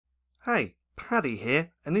Hey, Paddy here,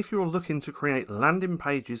 and if you're looking to create landing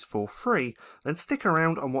pages for free, then stick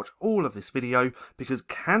around and watch all of this video because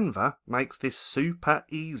Canva makes this super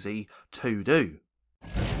easy to do.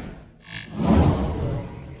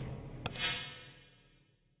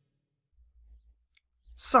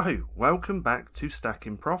 So, welcome back to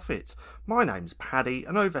Stacking Profit. My name's Paddy,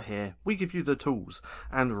 and over here we give you the tools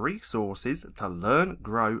and resources to learn,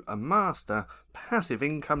 grow and master passive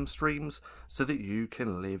income streams so that you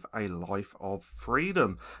can live a life of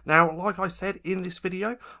freedom. Now, like I said in this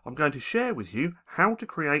video, I'm going to share with you how to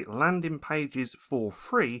create landing pages for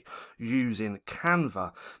free using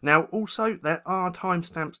Canva. Now, also there are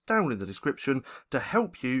timestamps down in the description to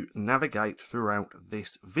help you navigate throughout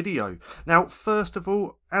this video. Now, first of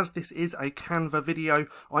all, as this is a Canva video,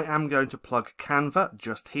 I am going to plug Canva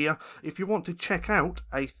just here. If you want to check out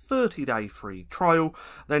a 30-day free trial,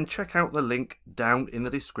 then check out the link down in the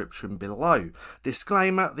description below.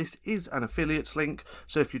 Disclaimer, this is an affiliate link,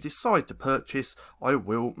 so if you decide to purchase, I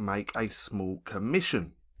will make a small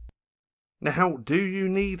commission. Now, do you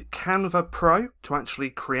need Canva Pro to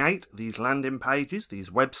actually create these landing pages, these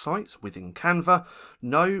websites within Canva?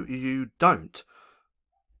 No, you don't.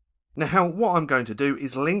 Now, what I'm going to do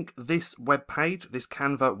is link this web page, this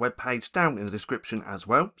Canva web page, down in the description as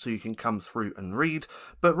well, so you can come through and read.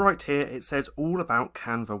 But right here, it says all about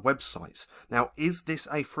Canva websites. Now, is this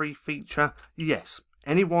a free feature? Yes.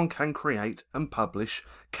 Anyone can create and publish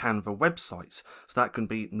Canva websites. So that can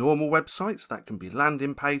be normal websites, that can be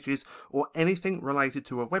landing pages, or anything related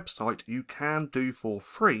to a website you can do for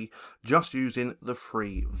free just using the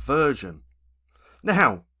free version.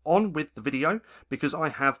 Now, on with the video, because I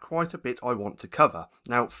have quite a bit I want to cover.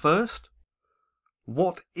 Now, first,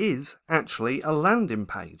 what is actually a landing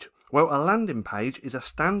page? Well, a landing page is a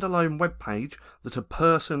standalone web page that a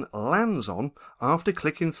person lands on after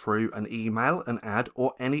clicking through an email, an ad,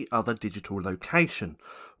 or any other digital location.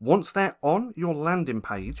 Once they're on your landing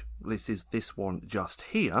page, this is this one just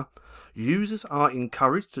here, users are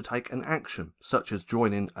encouraged to take an action, such as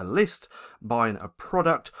joining a list, buying a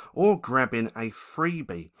product, or grabbing a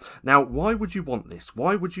freebie. Now, why would you want this?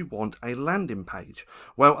 Why would you want a landing page?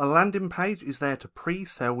 Well, a landing page is there to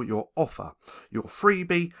pre-sell your offer, your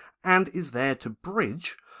freebie, and is there to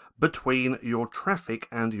bridge between your traffic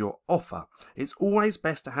and your offer. It's always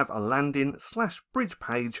best to have a landing/bridge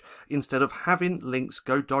page instead of having links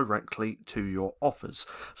go directly to your offers.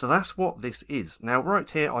 So that's what this is. Now, right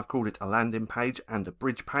here, I've called it a landing page and a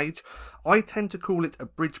bridge page. I tend to call it a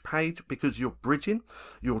bridge page because you're bridging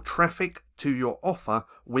your traffic to your offer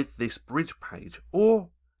with this bridge page,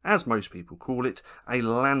 or as most people call it, a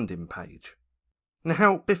landing page.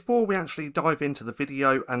 Now, before we actually dive into the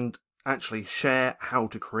video and actually share how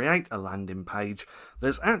to create a landing page,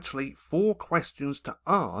 there's actually 4 questions to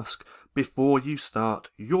ask before you start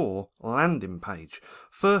your landing page.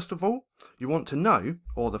 First of all, you want to know,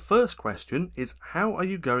 or the first question is, how are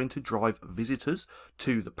you going to drive visitors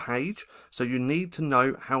to the page? So you need to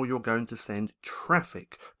know how you're going to send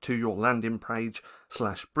traffic to your landing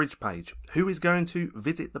page/bridge page. Who is going to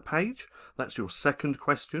visit the page? That's your second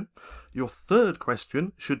question. Your third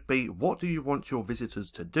question should be, what do you want your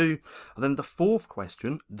visitors to do? And then the fourth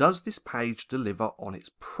question, does this page deliver on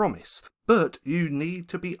its promise? But you need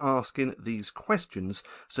to be asking these questions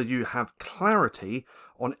so you have clarity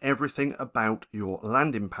on everything about your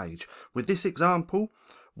landing page. With this example,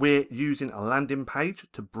 we're using a landing page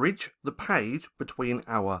to bridge the page between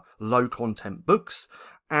our low content books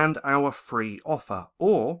and our free offer,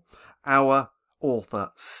 or our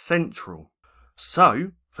author central.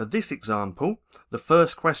 So, for this example, the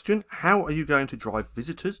first question, how are you going to drive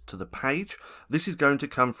visitors to the page? This is going to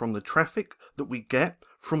come from the traffic that we get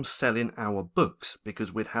from selling our books,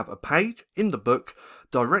 because we'd have a page in the book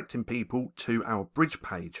directing people to our bridge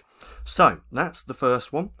page. So that's the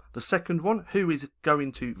first one. The second one, who is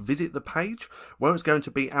going to visit the page? Well, it's going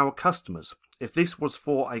to be our customers. If this was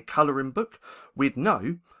for a colouring book, we'd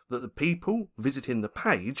know that the people visiting the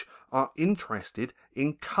page are interested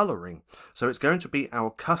in colouring. So it's going to be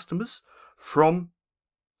our customers from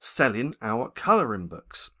selling our colouring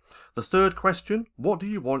books. The third question, what do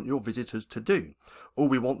you want your visitors to do? All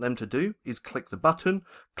we want them to do is click the button,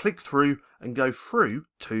 click through and go through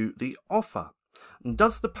to the offer. And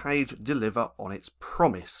does the page deliver on its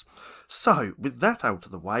promise? So with that out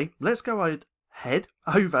of the way, let's go ahead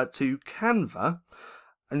over to Canva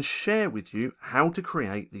and share with you how to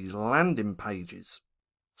create these landing pages.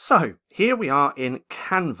 So here we are in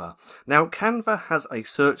Canva. Now Canva has a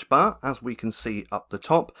search bar, as we can see up the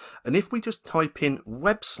top, and if we just type in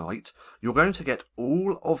website, you're going to get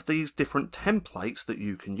all of these different templates that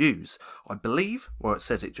you can use. I believe, well, it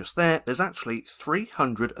says it just there, there's actually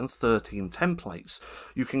 313 templates.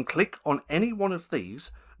 You can click on any one of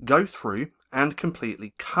these, go through and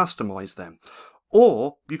completely customize them.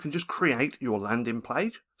 Or you can just create your landing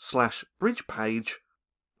page / bridge page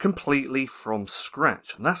completely from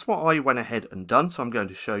scratch. And that's what I went ahead and done, so I'm going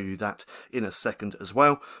to show you that in a second as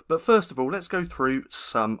well. But first of all, let's go through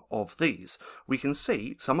some of these. We can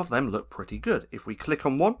see some of them look pretty good. If we click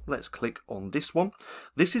on one, let's click on this one.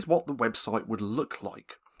 This is what the website would look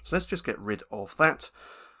like. So let's just get rid of that.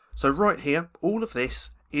 So right here, all of this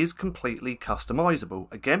is completely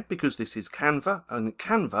customizable, again because this is Canva, and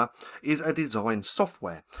Canva is a design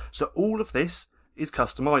software. So all of this is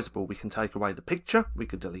customizable. We can take away the picture, we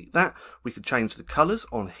could delete that, we could change the colors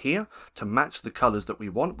on here to match the colors that we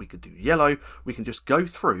want, we could do yellow, we can just go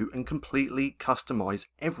through and completely customize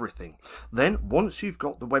everything. Then once you've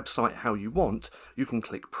got the website how you want, you can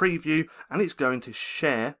click preview and it's going to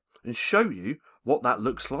share and show you what that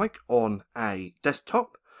looks like on a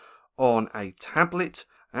desktop, on a tablet,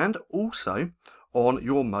 and also on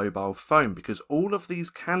your mobile phone, because all of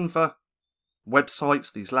these Canva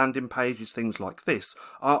websites, these landing pages, things like this,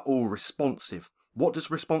 are all responsive. What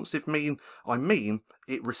does responsive mean? I mean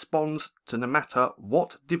it responds to no matter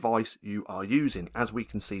what device you are using, as we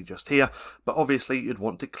can see just here, but obviously you'd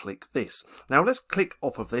want to click this. Now let's click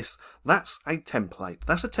off of this. That's a template.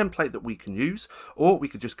 That's a template that we can use, or we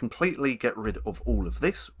could just completely get rid of all of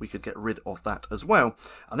this. We could get rid of that as well,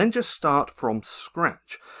 and then just start from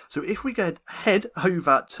scratch. So if we head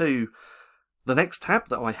over to the next tab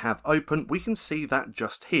that I have open, we can see that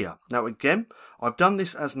just here. Now again, I've done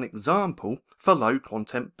this as an example for low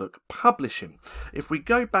content book publishing. If we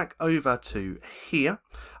go back over to here,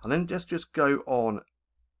 and then just go on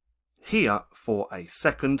here for a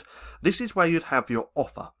second, this is where you'd have your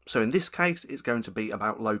offer. So in this case, it's going to be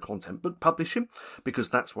about low content book publishing, because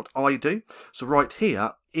that's what I do. So right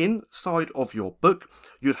here, inside of your book,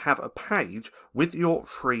 you'd have a page with your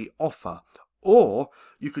free offer. Or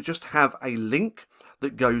you could just have a link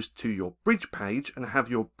that goes to your bridge page and have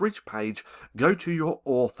your bridge page go to your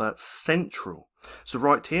author central. So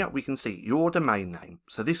right here we can see your domain name.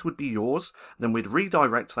 So this would be yours. Then we'd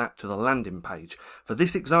redirect that to the landing page. For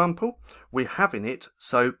this example, we're having it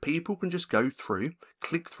so people can just go through,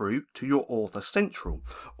 click through to your author central.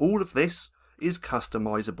 All of this is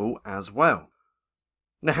customizable as well.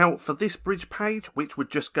 Now for this bridge page, which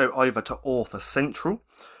would just go over to author central,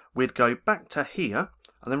 we'd go back to here,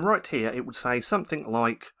 and then right here it would say something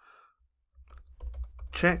like,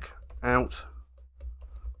 check out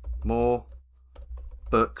more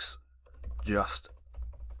books just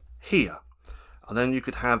here. And then you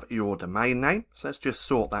could have your domain name. So let's just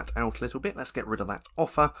sort that out a little bit. Let's get rid of that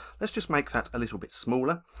offer. Let's just make that a little bit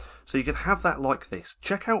smaller. So you could have that like this,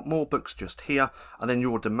 check out more books just here, and then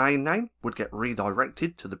your domain name would get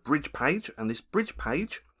redirected to the bridge page, and this bridge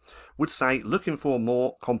page would say looking for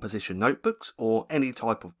more composition notebooks or any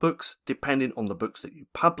type of books depending on the books that you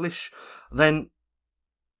publish. Then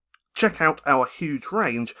check out our huge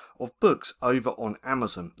range of books over on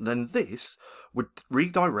Amazon. Then this would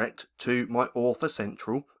redirect to my author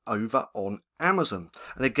central over on Amazon.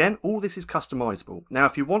 And again, all this is customizable. Now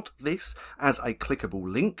if you want this as a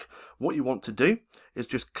clickable link, what you want to do is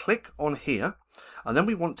just click on here, and then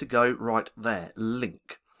we want to go right there,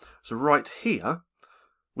 link. So right here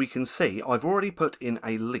we can see I've already put in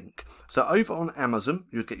a link. So over on Amazon,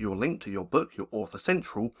 you'd get your link to your book, your author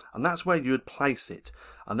central, and that's where you'd place it.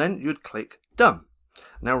 And then you'd click done.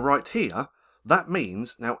 Now right here, that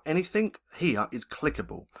means now anything here is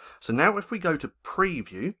clickable. So now if we go to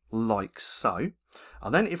preview, like so,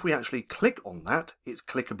 and then if we actually click on that, it's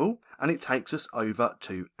clickable and it takes us over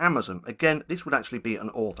to Amazon. Again, this would actually be an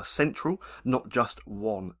author central, not just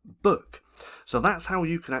one book. So that's how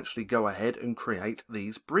you can actually go ahead and create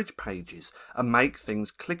these bridge pages and make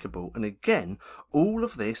things clickable. And again, all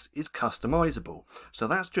of this is customizable. So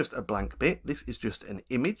that's just a blank bit. This is just an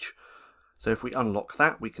image. So if we unlock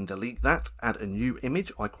that, we can delete that, add a new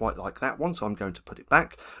image. I quite like that one, so I'm going to put it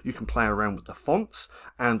back. You can play around with the fonts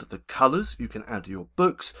and the colors. You can add your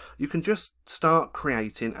books. You can just start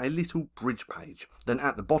creating a little bridge page. Then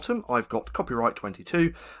at the bottom, I've got copyright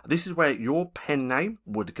 22. This is where your pen name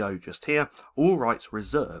would go just here. All rights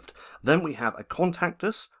reserved. Then we have a contact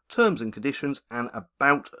us, terms and conditions, and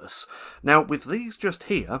about us. Now with these just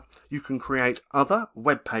here, you can create other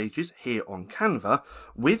web pages here on Canva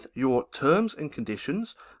with your terms and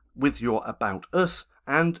conditions, with your about us,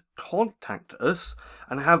 and contact us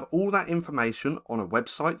and have all that information on a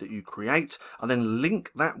website that you create, and then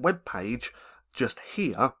link that web page just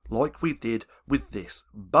here like we did with this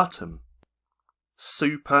button.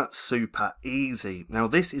 Super easy. Now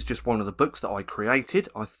this is just one of the books that I created.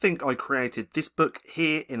 I think I created this book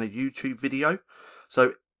here in a YouTube video.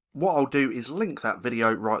 So what I'll do is link that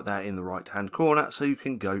video right there in the right hand corner so you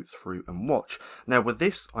can go through and watch. Now with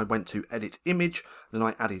this I went to edit image, then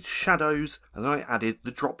I added shadows, and then I added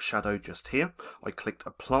the drop shadow just here. I clicked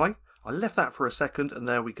apply. I left that for a second and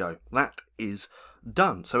there we go. That is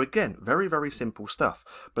done. So again, very simple stuff.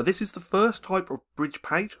 But this is the first type of bridge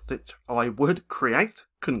page that I would create.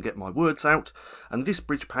 Couldn't get my words out. And this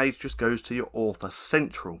bridge page just goes to your author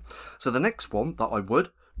central. So the next one that I would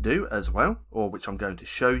do as well, or which I'm going to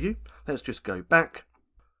show you, let's just go back,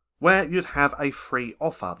 where you'd have a free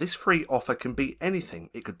offer. This free offer can be anything.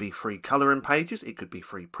 It could be free colouring pages, it could be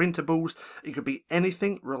free printables, it could be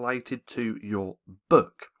anything related to your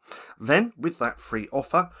book. Then with that free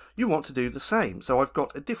offer you want to do the same. So I've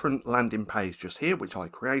got a different landing page just here which I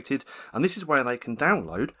created, and this is where they can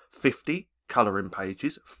download 50 colouring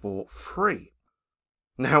pages for free.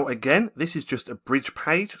 Now again, this is just a bridge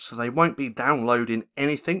page, so they won't be downloading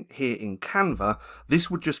anything here in Canva.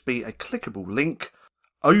 This would just be a clickable link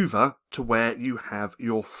over to where you have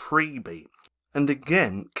your freebie. And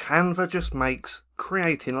again, Canva just makes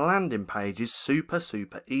creating landing pages super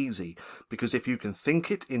easy, because if you can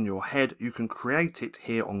think it in your head, you can create it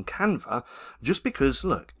here on Canva, just because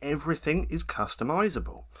look, everything is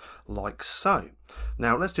customizable like so.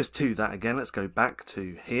 Now let's just do that again. Let's go back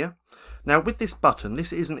to here. Now with this button,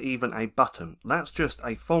 this isn't even a button, that's just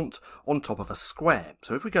a font on top of a square.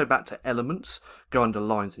 So if we go back to elements, go under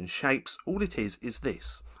lines and shapes, all it is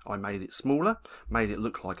this. I made it smaller, made it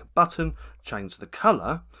look like a button, changed the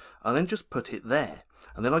colour, and then just put it there.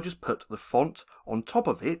 And then I just put the font on top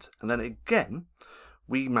of it, and then again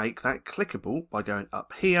we make that clickable by going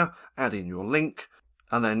up here, add in your link,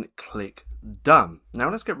 and then click done. Now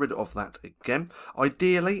let's get rid of that again.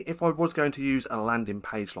 Ideally, if I was going to use a landing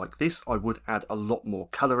page like this, I would add a lot more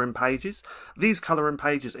colouring pages. These colouring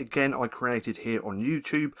pages, again, I created here on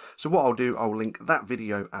YouTube. So what I'll do, I'll link that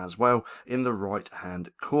video as well in the right hand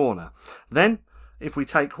corner. Then if we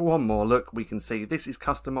take one more look, we can see this is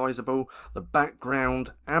customizable. The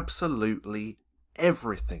background, absolutely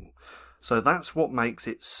everything. So that's what makes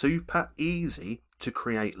it super easy to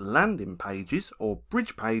create landing pages or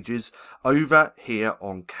bridge pages over here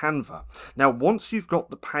on Canva. Now once you've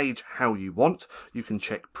got the page how you want, you can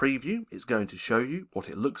check preview. It's going to show you what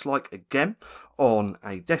it looks like again on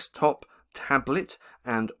a desktop, tablet,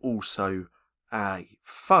 and also a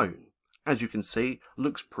phone. As you can see,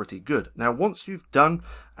 looks pretty good. Now once you've done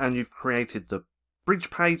and you've created the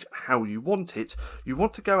bridge page how you want it, you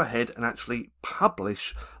want to go ahead and actually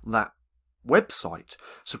publish that website.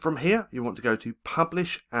 So from here you want to go to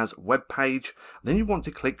publish as web page, then you want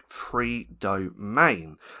to click free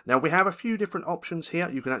domain. Now we have a few different options here.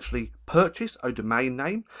 You can actually purchase a domain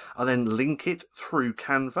name and then link it through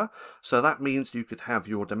Canva. So that means you could have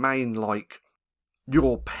your domain like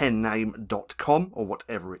yourpenname.com or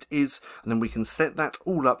whatever it is, and then we can set that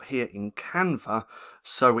all up here in Canva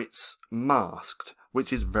so it's masked,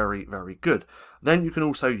 which is very good. Then you can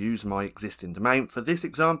also use my existing domain. For this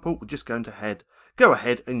example, we're just going to go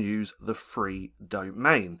ahead and use the free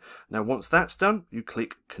domain. Now once that's done, you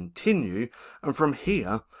click continue, and from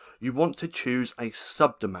here you want to choose a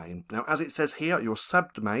subdomain. Now as it says here, your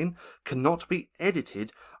subdomain cannot be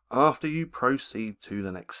edited after you proceed to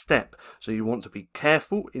the next step. So you want to be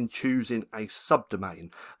careful in choosing a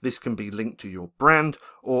subdomain. This can be linked to your brand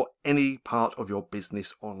or any part of your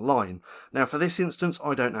business online. Now for this instance,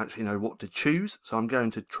 I don't actually know what to choose, so I'm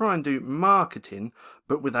going to try and do marketing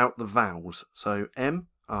but without the vowels. So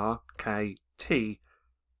M-R-K-T-N-G.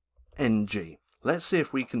 Let's see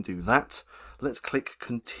if we can do that. Let's click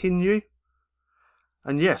continue.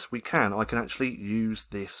 And yes, we can. I can actually use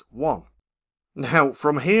this one. Now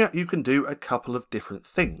from here you can do a couple of different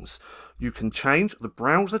things. You can change the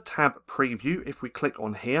browser tab preview. If we click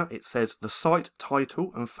on here, it says the site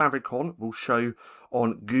title and favicon will show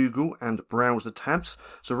on Google and browser tabs.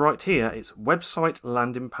 So right here it's website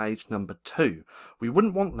landing page number 2. We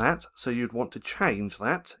wouldn't want that, so you'd want to change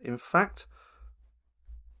that. In fact,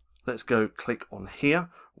 let's go click on here.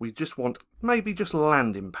 We just want maybe just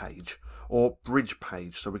landing page or bridge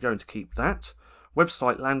page, so we're going to keep that.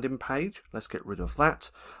 Website landing page, let's get rid of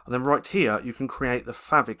that. And then right here you can create the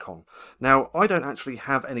favicon. Now I don't actually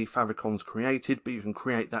have any favicons created, but you can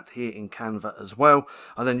create that here in Canva as well,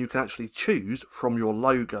 and then you can actually choose from your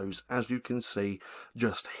logos, as you can see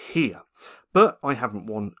just here. But I haven't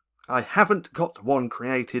one I haven't got one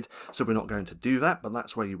created, so we're not going to do that, but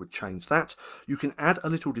that's where you would change that. You can add a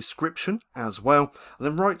little description as well, and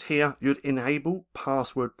then right here you'd enable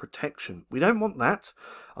password protection. We don't want that.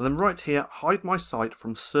 And then right here, hide my site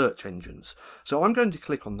from search engines. So I'm going to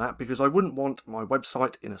click on that because I wouldn't want my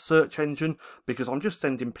website in a search engine, because I'm just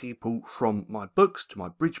sending people from my books to my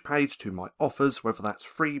bridge page to my offers, whether that's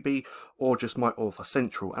freebie or just my offer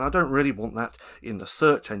central, and I don't really want that in the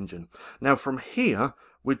search engine. Now from here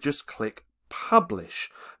we'd just click publish.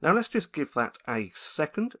 Now let's just give that a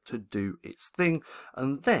second to do its thing,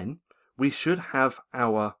 and then we should have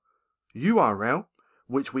our URL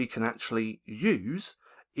which we can actually use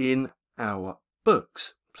in our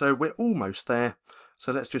books. So we're almost there,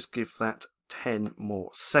 so let's just give that 10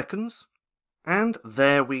 more seconds. And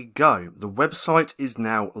there we go, the website is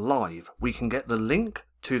now live. We can get the link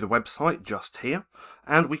to the website just here,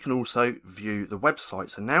 and we can also view the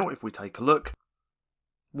website. So now if we take a look,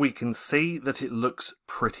 we can see that it looks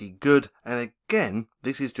pretty good, and again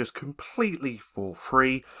this is just completely for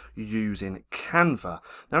free using Canva.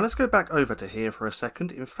 Now let's go back over to here for a second.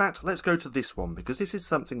 In fact, let's go to this one because this is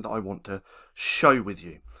something that I want to show with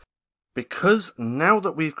you. Because now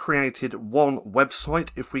that we've created one website,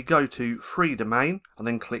 if we go to free domain and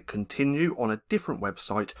then click continue on a different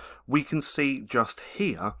website, we can see just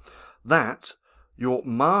here that your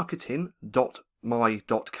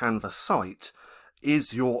marketing.my.canva site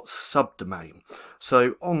is your subdomain.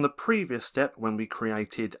 So on the previous step, when we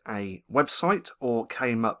created a website or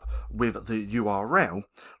came up with the URL,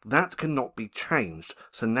 that cannot be changed.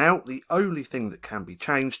 So now the only thing that can be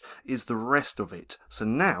changed is the rest of it. So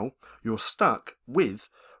now you're stuck with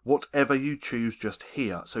whatever you choose just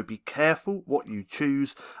here. So be careful what you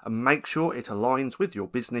choose and make sure it aligns with your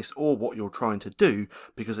business or what you're trying to do,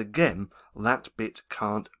 because again, that bit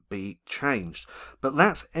can't be changed. But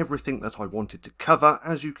that's everything that I wanted to cover.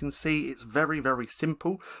 As you can see, it's very, very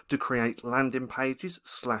simple to create landing pages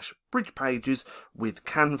 / bridge pages with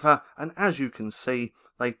Canva, and as you can see,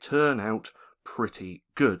 they turn out pretty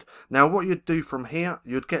good. Now what you'd do from here,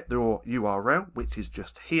 you'd get your URL, which is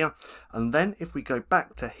just here, and then if we go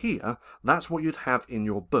back to here, that's what you'd have in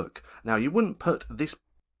your book. Now you wouldn't put this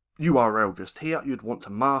URL just here, you'd want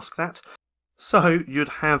to mask that. So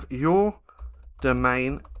you'd have your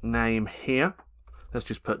domain name here. Let's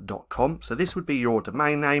just put .com. So this would be your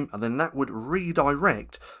domain name, and then that would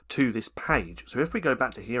redirect to this page. So if we go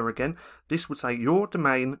back to here again, this would say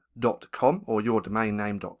yourdomain.com or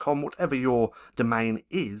yourdomainname.com, whatever your domain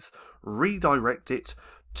is, redirect it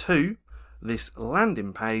to this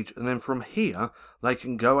landing page, and then from here they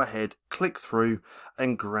can go ahead, click through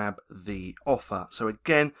and grab the offer. So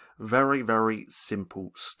again, very, very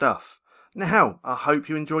simple stuff. Now, I hope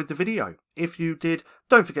you enjoyed the video. If you did,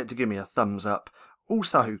 don't forget to give me a thumbs up.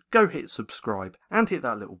 Also, go hit subscribe and hit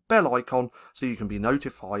that little bell icon so you can be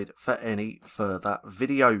notified for any further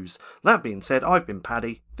videos. That being said, I've been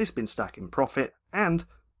Paddy, this has been Stacking Profit, and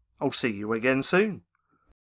I'll see you again soon.